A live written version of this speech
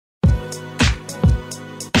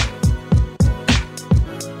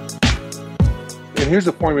here's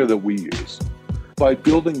the formula that we use. By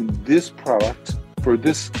building this product for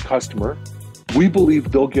this customer, we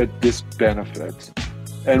believe they'll get this benefit.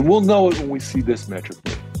 And we'll know it when we see this metric.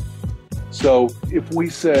 So if we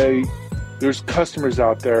say there's customers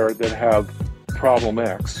out there that have problem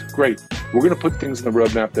X, great. We're going to put things in the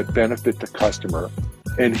roadmap that benefit the customer.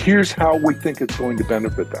 And here's how we think it's going to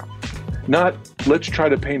benefit them. Not let's try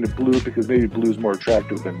to paint it blue because maybe blue is more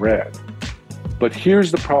attractive than red. But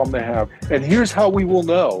here's the problem they have. And here's how we will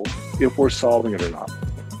know if we're solving it or not.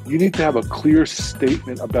 You need to have a clear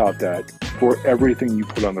statement about that for everything you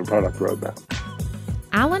put on the product roadmap.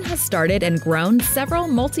 Allan has started and grown several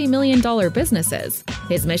multi-million-dollar businesses.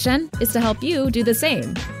 His mission is to help you do the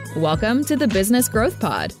same. Welcome to the Business Growth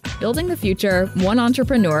Pod, building the future one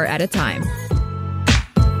entrepreneur at a time.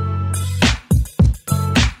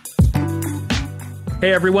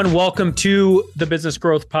 Hey everyone, welcome to the Business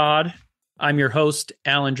Growth Pod. I'm your host,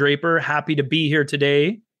 Allan Draper. Happy to be here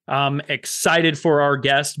today. I'm excited for our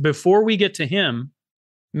guest. Before we get to him,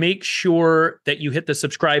 make sure that you hit the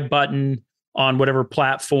subscribe button on whatever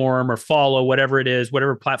platform or follow, whatever it is,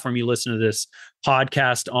 whatever platform you listen to this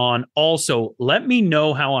podcast on. Also, let me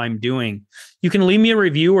know how I'm doing. You can leave me a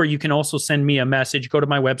review or you can also send me a message. Go to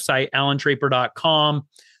my website, allandraper.com.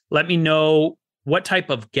 Let me know what type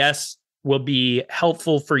of guests will be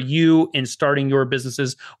helpful for you in starting your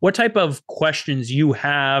businesses, what type of questions you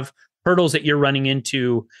have, hurdles that you're running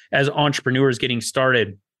into as entrepreneurs getting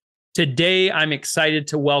started. Today, I'm excited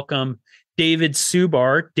to welcome David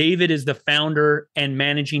Subar. David is the founder and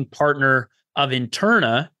managing partner of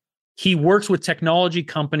Interna. He works with technology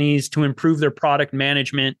companies to improve their product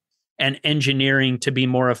management and engineering to be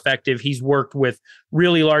more effective. He's worked with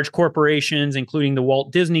really large corporations, including the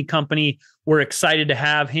Walt Disney Company. We're excited to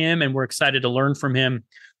have him and we're excited to learn from him.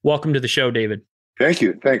 Welcome to the show, David. Thank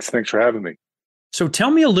you. Thanks for having me. So tell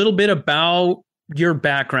me a little bit about your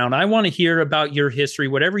background. I want to hear about your history,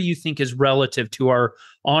 whatever you think is relative to our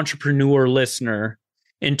entrepreneur listener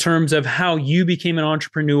in terms of how you became an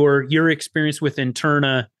entrepreneur, your experience with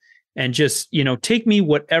Interna, and just, take me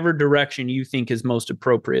whatever direction you think is most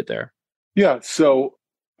appropriate there. Yeah. So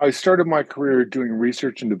I started my career doing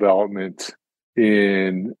research and development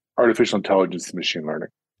in artificial intelligence and machine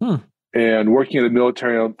learning and working at a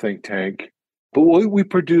military-owned think tank. But what we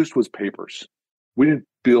produced was papers. We didn't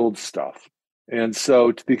build stuff. And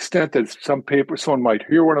so to the extent that someone might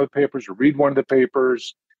hear one of the papers or read one of the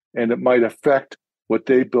papers, and it might affect what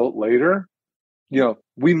they built later,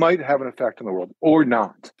 we might have an effect on the world or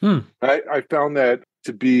not. I found that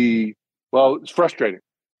to be, it's frustrating.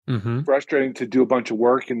 Frustrating to do a bunch of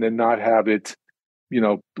work and then not have it,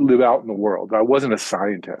 live out in the world. I wasn't a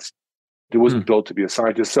scientist. It wasn't built to be a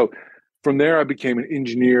scientist. So from there, I became an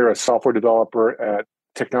engineer, a software developer at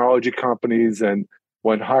technology companies, and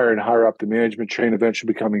went higher and higher up the management chain,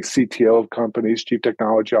 eventually becoming CTO of companies, chief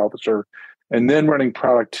technology officer, and then running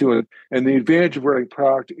product too. And the advantage of running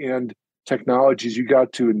product and technologies, you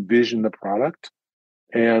got to envision the product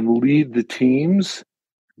and lead the teams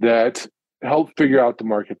that helped figure out the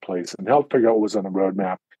marketplace and helped figure out what was on the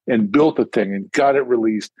roadmap and built the thing and got it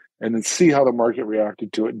released and then see how the market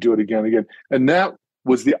reacted to it and do it again and again. And that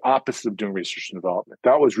was the opposite of doing research and development.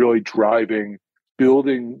 That was really driving,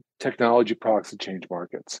 building technology products that change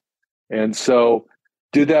markets. And so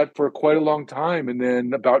did that for quite a long time. And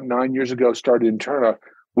then about 9 years ago, started Interna,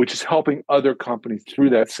 which is helping other companies through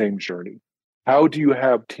that same journey. How do you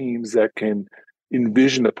have teams that can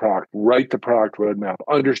envision the product, write the product roadmap,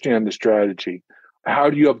 understand the strategy? How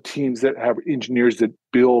do you have teams that have engineers that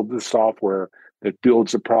build the software that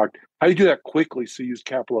builds the product? How do you do that quickly so you use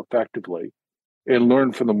capital effectively and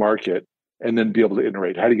learn from the market and then be able to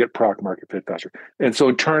iterate? How do you get product market fit faster? And so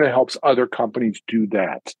Interna helps other companies do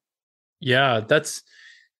that. Yeah, that's,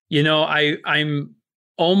 I'm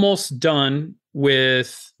almost done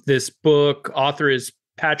with this book. Author is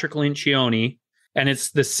Patrick Lencioni, and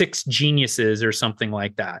it's The Six Geniuses or something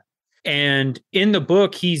like that. And in the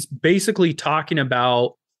book, he's basically talking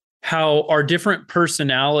about how our different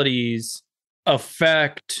personalities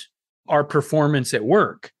affect our performance at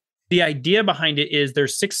work. The idea behind it is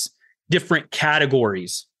there's 6 different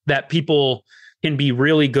categories that people can be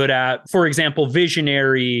really good at. For example,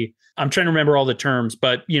 visionary. I'm trying to remember all the terms,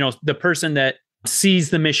 but the person that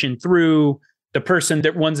sees the mission through, the person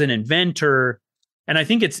that one's an inventor. And I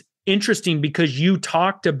think it's interesting because you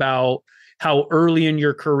talked about how early in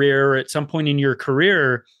your career, at some point in your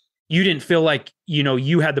career, you didn't feel like,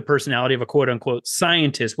 you had the personality of a quote unquote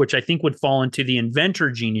scientist, which I think would fall into the inventor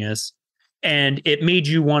genius. And it made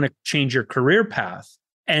you want to change your career path.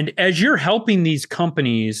 And as you're helping these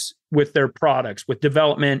companies with their products, with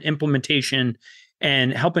development, implementation,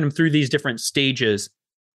 and helping them through these different stages.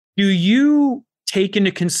 Do you take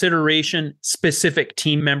into consideration specific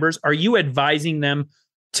team members? Are you advising them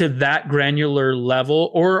to that granular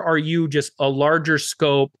level, or are you just a larger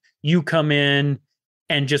scope? You come in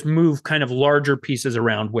and just move kind of larger pieces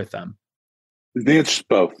around with them? The answer's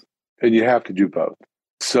both, and you have to do both.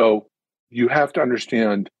 So you have to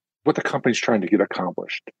understand what the company's trying to get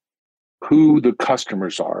accomplished, who the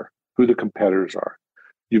customers are, who the competitors are.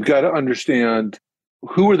 You've got to understand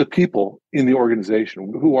who are the people in the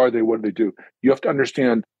organization, who are they, what do they do. You have to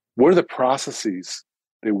understand what are the processes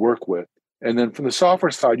they work with. And then from the software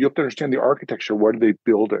side, you have to understand the architecture, what are they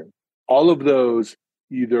building. All of those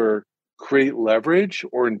either create leverage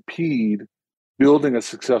or impede building a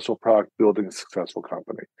successful product, building a successful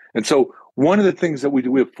company. And so one of the things that we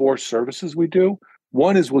do, we have 4 services we do.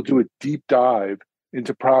 One is we'll do a deep dive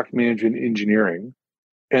into product management engineering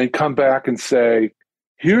and come back and say,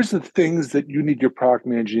 here's the things that you need your product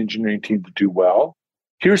management engineering team to do well.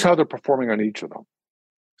 Here's how they're performing on each of them.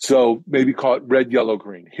 So maybe call it red, yellow,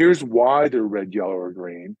 green. Here's why they're red, yellow, or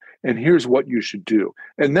green, and here's what you should do.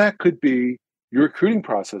 And that could be your recruiting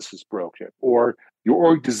process is broken, or your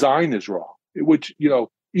org design is wrong, which,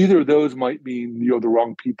 either of those might mean you're the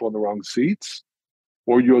wrong people in the wrong seats,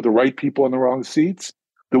 or you're the right people in the wrong seats.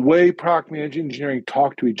 The way product management engineering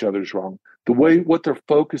talk to each other is wrong. The way what they're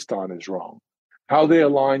focused on is wrong. How they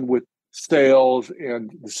align with sales and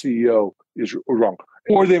the CEO is wrong,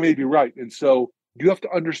 or they may be right. And so you have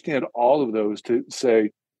to understand all of those to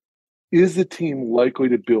say, is the team likely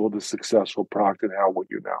to build a successful product, and how will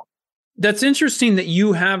you know? That's interesting that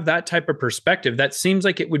you have that type of perspective. That seems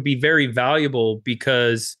like it would be very valuable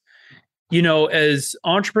because, as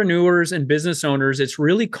entrepreneurs and business owners, it's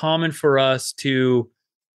really common for us to,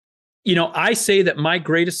 I say that my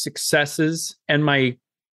greatest successes and my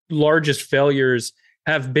largest failures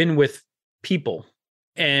have been with people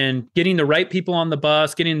and getting the right people on the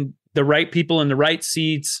bus, getting the right people in the right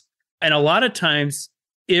seats. And a lot of times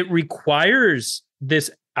it requires this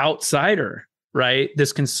outsider, right?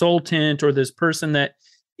 This consultant or this person that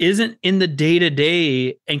isn't in the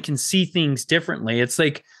day-to-day and can see things differently. It's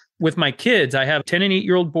like with my kids, I have 10 and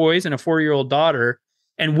 8-year-old boys and a 4-year-old daughter,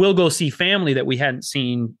 and we'll go see family that we hadn't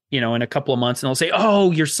seen, in a couple of months. And they'll say,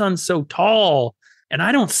 oh, your son's so tall. And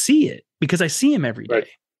I don't see it because I see him every day. Right.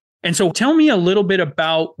 And so tell me a little bit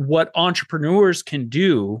about what entrepreneurs can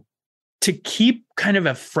do to keep kind of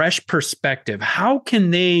a fresh perspective. How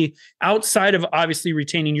can they, outside of obviously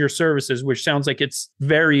retaining your services, which sounds like it's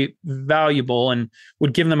very valuable and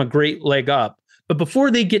would give them a great leg up, but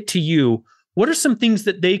before they get to you, what are some things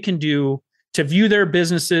that they can do to view their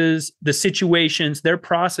businesses, the situations, their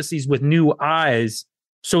processes with new eyes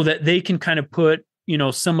so that they can kind of put,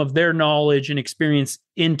 some of their knowledge and experience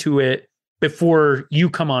into it before you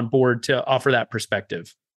come on board to offer that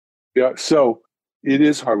perspective? Yeah, so it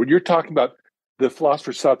is hard. When you're talking about, the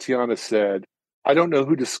philosopher Satyana said, I don't know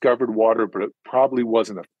who discovered water, but it probably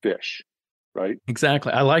wasn't a fish, right?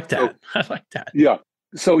 Exactly. I like that. I like that. Yeah.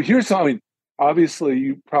 So here's how, obviously,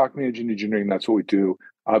 you product management engineering, that's what we do.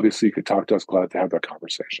 Obviously, you could talk to us, glad to have that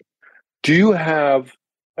conversation. Do you have,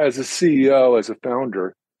 as a CEO, as a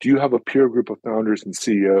founder, do you have a peer group of founders and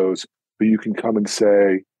CEOs who you can come and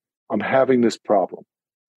say, I'm having this problem.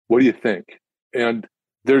 What do you think? And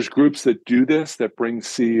there's groups that do this, that bring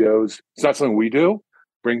CEOs. It's not something we do,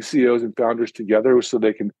 bring CEOs and founders together so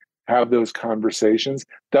they can have those conversations.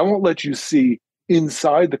 That won't let you see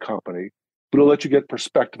inside the company, but it'll let you get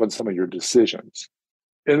perspective on some of your decisions.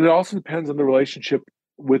 And it also depends on the relationship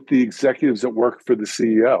with the executives that work for the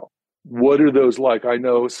CEO. What are those like? I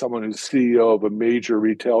know someone who's CEO of a major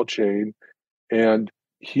retail chain, and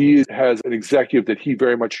he has an executive that he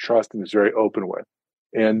very much trusts and is very open with.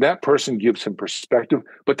 And that person gives him perspective,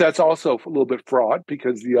 but that's also a little bit fraught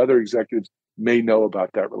because the other executives may know about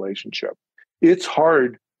that relationship. It's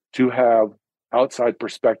hard to have outside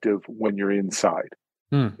perspective when you're inside.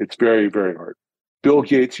 It's very, very hard. Bill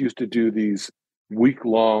Gates used to do these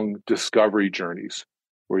week-long discovery journeys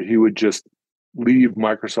where he would just leave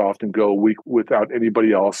Microsoft and go a week without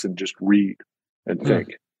anybody else and just read and think.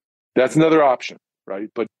 That's another option, right?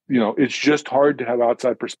 But it's just hard to have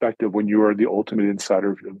outside perspective when you are the ultimate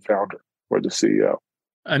insider, the founder or the CEO.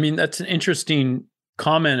 That's an interesting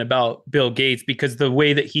comment about Bill Gates, because the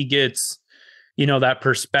way that he gets, that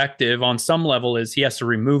perspective on some level is he has to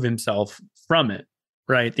remove himself from it,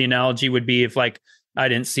 right? The analogy would be if I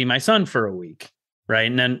didn't see my son for a week, right?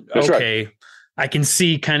 And then, That's okay, right. I can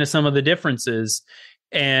see kind of some of the differences.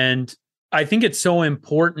 And I think it's so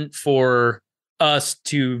important for us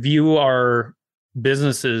to view our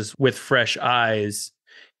businesses with fresh eyes.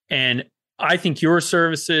 And I think your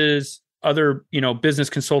services other, business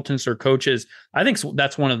consultants or coaches, I think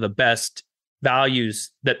that's one of the best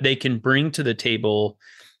values that they can bring to the table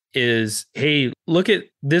is, hey, look at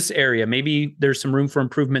this area. Maybe there's some room for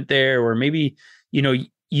improvement there, or maybe,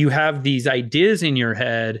 you have these ideas in your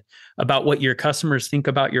head about what your customers think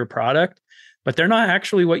about your product, but they're not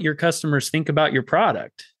actually what your customers think about your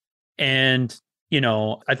product. And,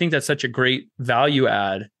 I think that's such a great value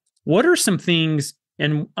add. What are some things,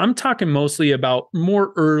 and I'm talking mostly about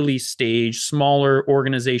more early stage, smaller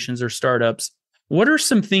organizations or startups. What are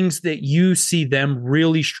some things that you see them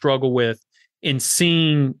really struggle with in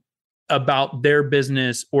seeing about their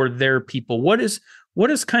business or their people? What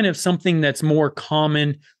is kind of something that's more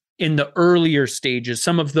common in the earlier stages,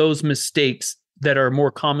 some of those mistakes that are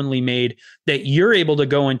more commonly made that you're able to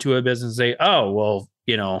go into a business and say, oh, well,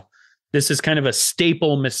 this is kind of a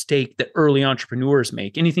staple mistake that early entrepreneurs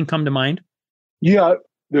make. Anything come to mind? Yeah,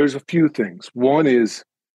 there's a few things. One is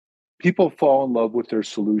people fall in love with their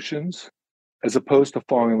solutions as opposed to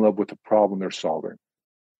falling in love with the problem they're solving.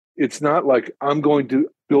 It's not like I'm going to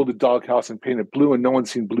build a doghouse and paint it blue and no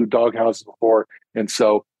one's seen blue doghouses before, and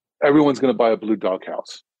so everyone's going to buy a blue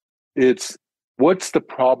doghouse. It's what's the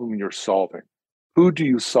problem you're solving? Who do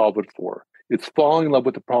you solve it for? It's falling in love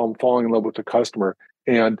with the problem, falling in love with the customer.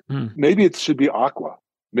 And maybe it should be aqua.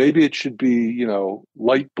 Maybe it should be,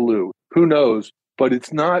 light blue. Who knows? But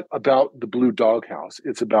it's not about the blue doghouse.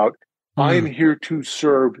 It's about I am here to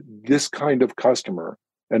serve this kind of customer.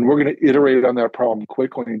 And we're going to iterate on that problem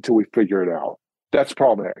quickly until we figure it out. That's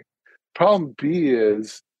problem A. Problem B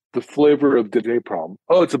is the flavor of the day problem.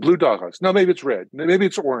 Oh, it's a blue doghouse. No, maybe it's red. Maybe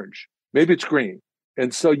it's orange. Maybe it's green.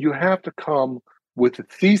 And so you have to come with a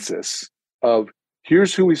thesis of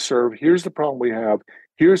here's who we serve, here's the problem we have,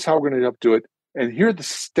 here's how we're going to do it, and here are the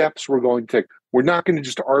steps we're going to take. We're not going to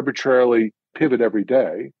just arbitrarily pivot every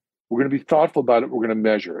day. We're going to be thoughtful about it. We're going to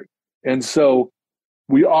measure it. And so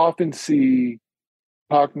we often see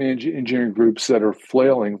product engineering groups that are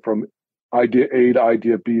flailing from idea A to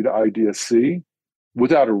idea B to idea C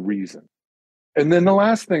without a reason. And then the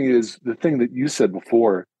last thing is the thing that you said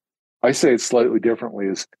before, I say it slightly differently,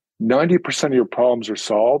 is 90% of your problems are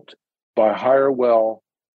solved by hire well,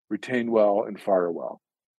 retain well, and fire well.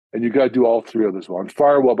 And you got to do all three of those well. And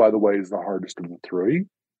fire well, by the way, is the hardest of the three.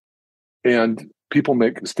 And people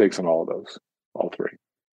make mistakes on all of those, all three.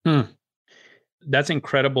 That's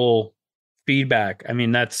incredible feedback. I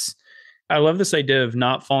mean, I love this idea of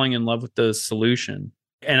not falling in love with the solution.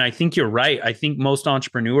 And I think you're right. I think most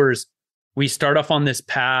entrepreneurs, we start off on this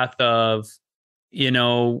path of,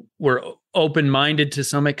 we're open-minded to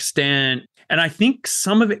some extent. And I think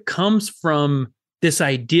some of it comes from this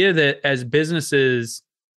idea that as businesses,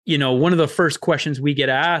 one of the first questions we get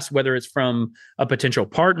asked, whether it's from a potential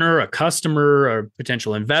partner, a customer, or a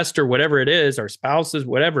potential investor, whatever it is, our spouses,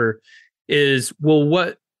 whatever, is, well,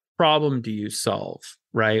 what problem do you solve,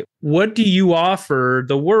 right? What do you offer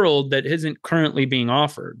the world that isn't currently being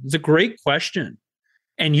offered? It's a great question.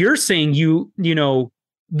 And you're saying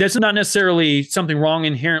that's not necessarily something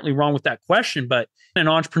inherently wrong with that question, but an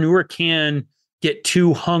entrepreneur can get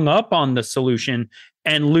too hung up on the solution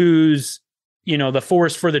and lose, the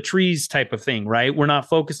forest for the trees type of thing, right? We're not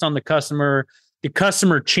focused on the customer. The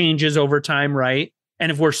customer changes over time, right? And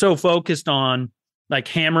if we're so focused on like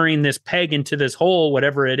hammering this peg into this hole,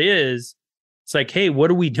 whatever it is, it's like, hey, what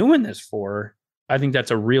are we doing this for? I think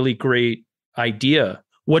that's a really great idea.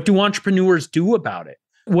 What do entrepreneurs do about it?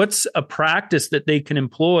 What's a practice that they can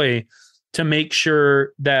employ to make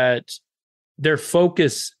sure that their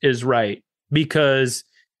focus is right? Because,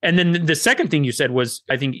 and then the second thing you said was,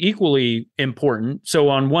 I think, equally important. So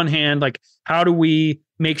on one hand, like, how do we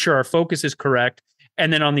make sure our focus is correct?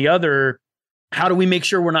 And then on the other, how do we make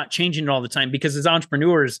sure we're not changing it all the time? Because as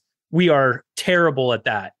entrepreneurs, we are terrible at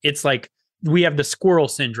that. It's like we have the squirrel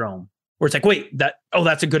syndrome where it's like, wait,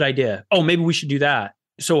 that's a good idea. Oh, maybe we should do that.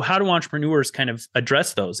 So how do entrepreneurs kind of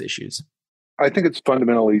address those issues? I think it's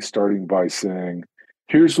fundamentally starting by saying,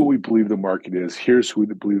 here's what we believe the market is, here's who we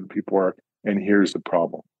believe the people are, and here's the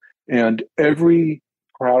problem. And every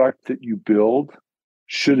product that you build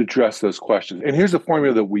should address those questions. And here's the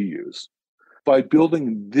formula that we use. By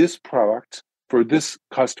building this product for this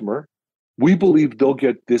customer, we believe they'll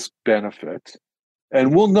get this benefit,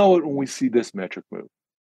 and we'll know it when we see this metric move.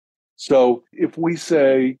 So if we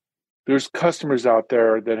say there's customers out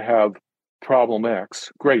there that have problem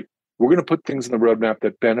X, great. We're going to put things in the roadmap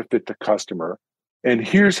that benefit the customer. And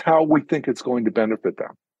here's how we think it's going to benefit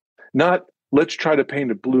them. Not let's try to paint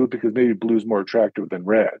it blue because maybe blue is more attractive than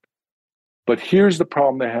red. But here's the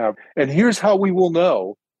problem they have. And here's how we will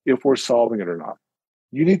know if we're solving it or not.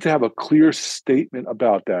 You need to have a clear statement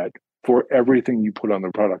about that for everything you put on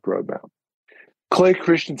the product roadmap. Clay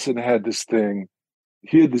Christensen had this thing.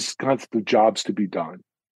 He had this concept of jobs to be done.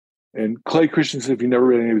 And Clay Christensen, if you never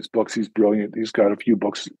read any of his books, he's brilliant. He's got a few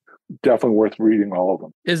books, definitely worth reading all of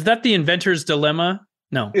them. Is that The Inventor's Dilemma?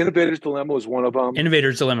 No. Innovator's Dilemma was one of them.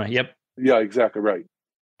 Innovator's Dilemma, yep. Yeah, exactly right.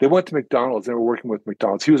 They went to McDonald's. They were working with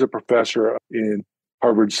McDonald's. He was a professor in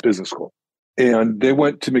Harvard's business school. And they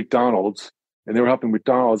went to McDonald's and they were helping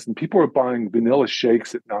McDonald's, and people were buying vanilla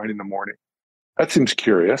shakes at 9 a.m. That seems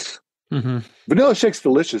curious. Mm-hmm. Vanilla shake's a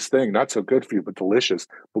delicious thing, not so good for you, but delicious.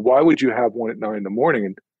 But why would you have one at 9 a.m?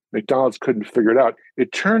 And McDonald's couldn't figure it out.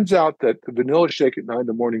 It turns out that the vanilla shake at 9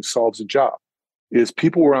 a.m. solves a job. Is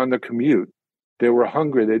people were on their commute. They were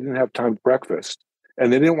hungry. They didn't have time for breakfast.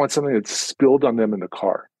 And they didn't want something that spilled on them in the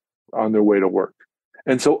car on their way to work.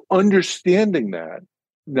 And so understanding that,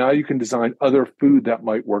 now you can design other food that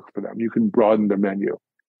might work for them. You can broaden their menu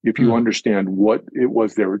if you understand what it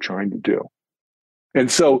was they were trying to do. And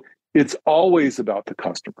so it's always about the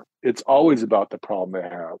customer. It's always about the problem they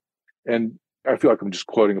have. And I feel like I'm just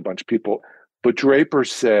quoting a bunch of people, but Draper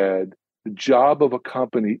said, the job of a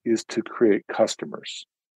company is to create customers.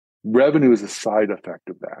 Revenue is a side effect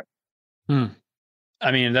of that.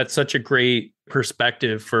 I mean, that's such a great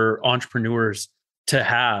perspective for entrepreneurs to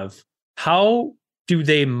have. How do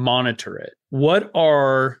they monitor it?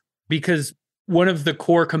 Because one of the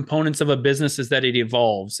core components of a business is that it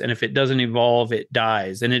evolves. And if it doesn't evolve, it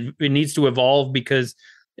dies. And it needs to evolve because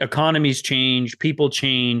economies change, people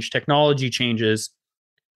change, technology changes.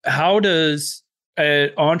 How does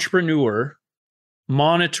an entrepreneur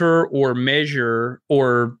monitor or measure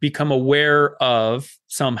or become aware of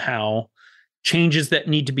somehow changes that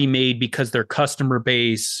need to be made because their customer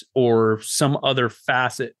base or some other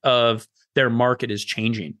facet of their market is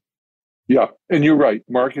changing? Yeah, and you're right.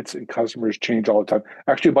 Markets and customers change all the time.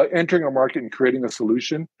 Actually, by entering a market and creating a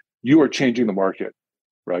solution, you are changing the market,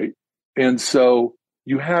 right? And so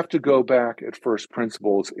you have to go back at first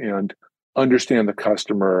principles and understand the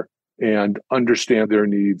customer and understand their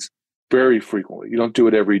needs very frequently. You don't do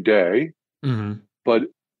it every day, but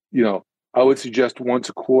I would suggest once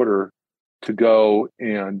a quarter to go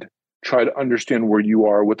and try to understand where you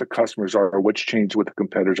are, what the customers are, what's changed, what the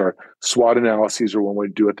competitors are. SWOT analyses are one way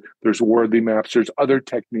to do it. There's worthy maps. There's other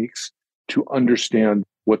techniques to understand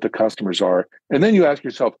what the customers are. And then you ask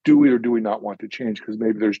yourself, do we or do we not want to change? Because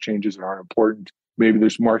maybe there's changes that aren't important. Maybe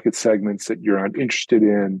there's market segments that you're not interested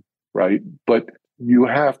in, right? But you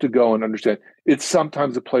have to go and understand. It's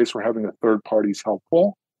sometimes a place where having a third party is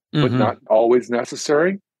helpful, but not always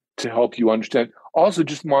necessary to help you understand. Also,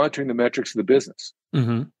 just monitoring the metrics of the business.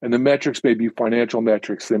 And the metrics may be financial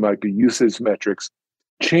metrics. They might be usage metrics.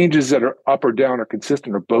 Changes that are up or down or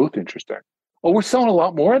consistent are both interesting. Oh, we're selling a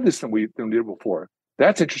lot more of this than we did before.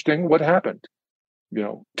 That's interesting. What happened?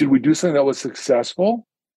 Did we do something that was successful?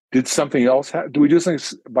 Did something else happen? Did we do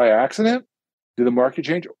something by accident? Did the market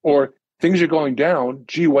change? Or things are going down.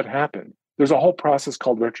 Gee, what happened? There's a whole process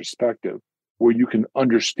called retrospective where you can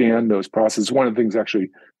understand those processes. One of the things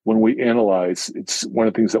actually, when we analyze, it's one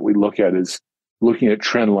of the things that we look at is looking at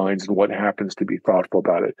trend lines and what happens to be thoughtful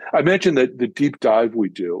about it. I mentioned that the deep dive we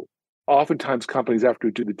do, oftentimes companies after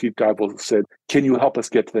we do the deep dive will say, can you help us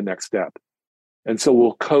get to the next step? And so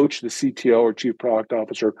we'll coach the CTO or chief product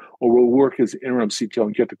officer, or we'll work as interim CTO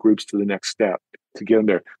and get the groups to the next step to get them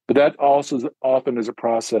there. But that also often is a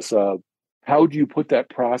process of how do you put that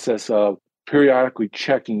process of periodically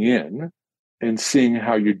checking in and seeing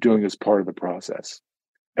how you're doing as part of the process.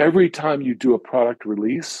 Every time you do a product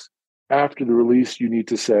release, after the release, you need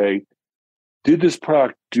to say, did this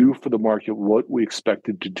product do for the market what we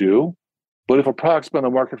expected to do? But if a product's been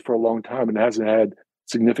on the market for a long time and hasn't had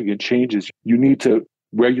significant changes, you need to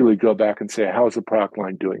regularly go back and say, how is the product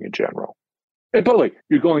line doing in general? And by the way,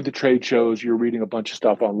 you're going to trade shows, you're reading a bunch of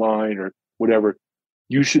stuff online or whatever.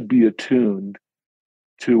 You should be attuned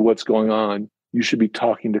to what's going on. You should be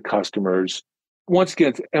talking to customers. Once again,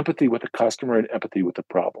 it's empathy with the customer and empathy with the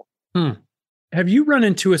problem. Have you run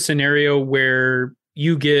into a scenario where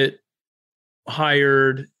you get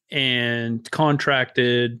hired and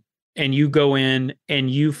contracted and you go in and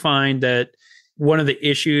you find that one of the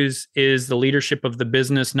issues is the leadership of the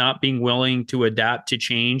business not being willing to adapt to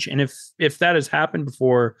change? And if that has happened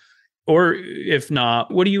before, or if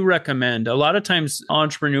not, what do you recommend? A lot of times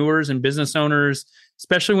entrepreneurs and business owners,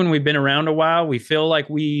 especially when we've been around a while, we feel like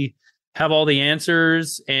we have all the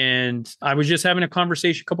answers. And I was just having a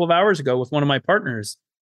conversation a couple of hours ago with one of my partners,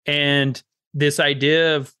 and this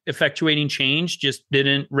idea of effectuating change just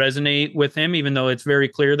didn't resonate with him, even though it's very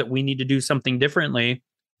clear that we need to do something differently.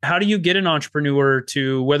 How do you get an entrepreneur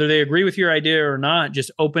to, whether they agree with your idea or not,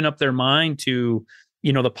 just open up their mind to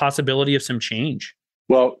the possibility of some change?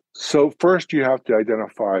 Well, so first you have to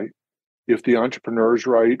identify if the entrepreneur is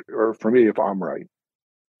right, or for me, if I'm right.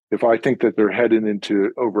 If I think that they're heading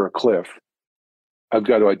over a cliff, I've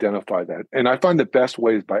got to identify that. And I find the best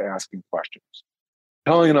way is by asking questions.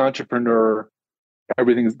 Telling an entrepreneur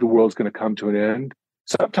the world's going to come to an end,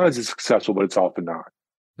 sometimes it's successful, but it's often not.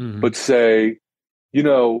 Mm-hmm. But say,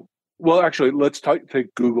 actually, let's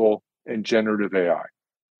take Google and generative AI,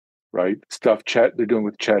 right? Stuff they're doing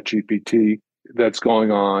with ChatGPT that's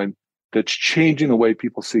going on, that's changing the way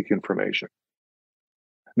people seek information.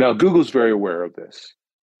 Now, Google's very aware of this,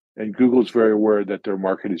 and Google's very aware that their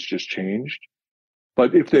market has just changed.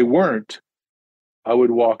 But if they weren't, I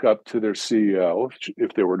would walk up to their CEO,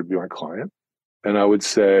 if they were to be my client, and I would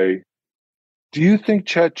say, do you think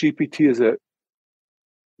ChatGPT is a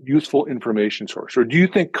useful information source? Or do you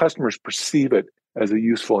think customers perceive it as a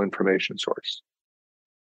useful information source?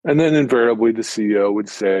 And then invariably the CEO would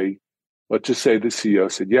say, let's just say the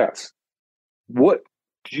CEO said yes. What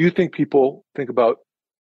do you think people think about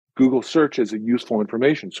Google search as a useful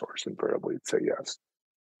information source? Invariably it'd say yes.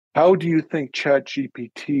 How do you think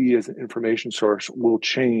ChatGPT as an information source will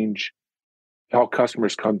change how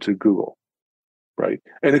customers come to Google? Right?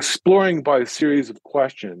 And exploring by a series of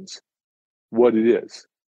questions what it is.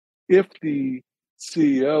 If the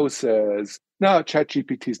CEO says, no,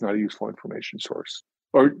 ChatGPT is not a useful information source,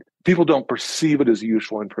 or people don't perceive it as a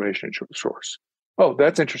useful information source. Oh,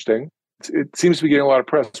 that's interesting. It seems to be getting a lot of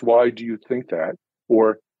press. Why do you think that?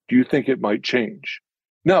 Or do you think it might change?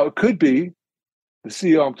 Now, it could be the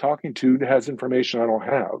CEO I'm talking to has information I don't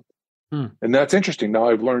have. And that's interesting. Now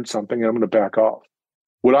I've learned something and I'm going to back off.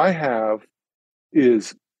 What I have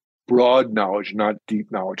is broad knowledge, not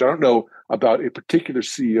deep knowledge. I don't know about a particular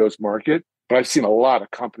CEO's market, but I've seen a lot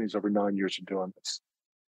of companies over 9 years of doing this.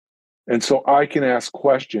 And so I can ask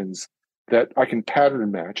questions that I can pattern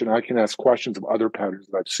and match, and I can ask questions of other patterns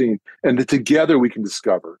that I've seen, and that together we can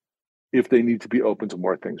discover if they need to be open to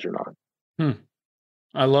more things or not.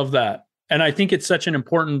 I love that. And I think it's such an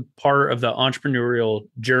important part of the entrepreneurial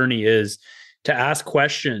journey is to ask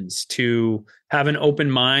questions, to have an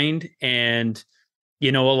open mind. And, a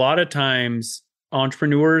lot of times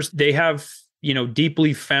entrepreneurs, they have,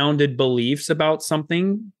 deeply founded beliefs about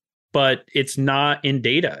something, but it's not in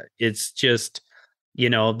data. It's just,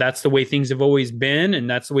 that's the way things have always been, and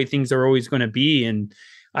that's the way things are always going to be. And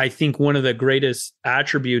I think one of the greatest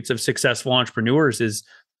attributes of successful entrepreneurs is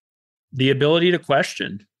the ability to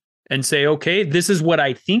question and say, okay, this is what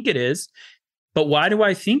I think it is, but why do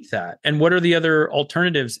I think that? And what are the other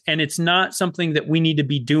alternatives? And it's not something that we need to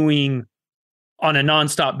be doing on a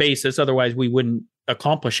nonstop basis. Otherwise, we wouldn't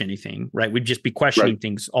accomplish anything, right? We'd just be questioning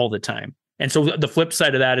things all the time. And so the flip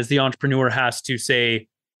side of that is the entrepreneur has to say,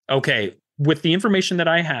 okay, with the information that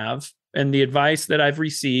I have and the advice that I've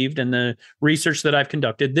received and the research that I've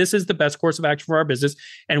conducted, this is the best course of action for our business.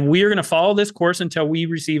 And we are going to follow this course until we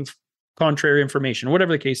receive contrary information,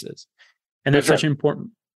 whatever the case is. And that's such an important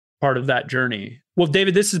part of that journey. Well,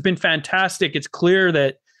 David, this has been fantastic. It's clear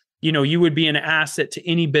that, you would be an asset to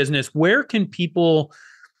any business. Where can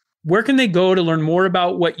they go to learn more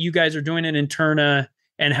about what you guys are doing at Interna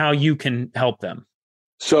and how you can help them?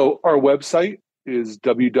 So our website is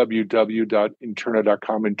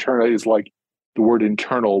www.interna.com. Interna is like the word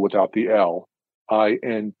internal without the L,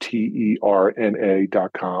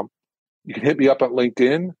 interna.com. You can hit me up on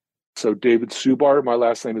LinkedIn. So David Subar, my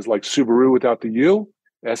last name is like Subaru without the U,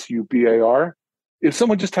 Subar. If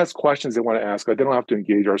someone just has questions they want to ask, they don't have to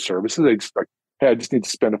engage our services. They just like, hey, I just need to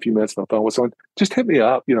spend a few minutes on the phone with someone. Just hit me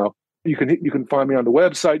up. You can find me on the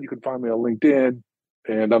website. You can find me on LinkedIn.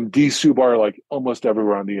 And I'm D Subar like almost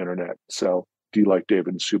everywhere on the internet. So D like David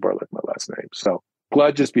and Subar like my last name. So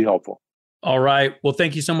glad just be helpful. All right. Well,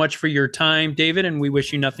 thank you so much for your time, David, and we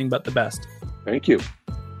wish you nothing but the best. Thank you.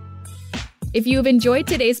 If you have enjoyed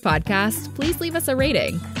today's podcast, please leave us a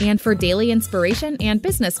rating. And for daily inspiration and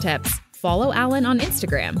business tips, follow Allan on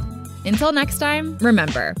Instagram. Until next time,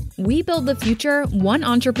 remember, we build the future one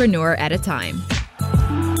entrepreneur at a time.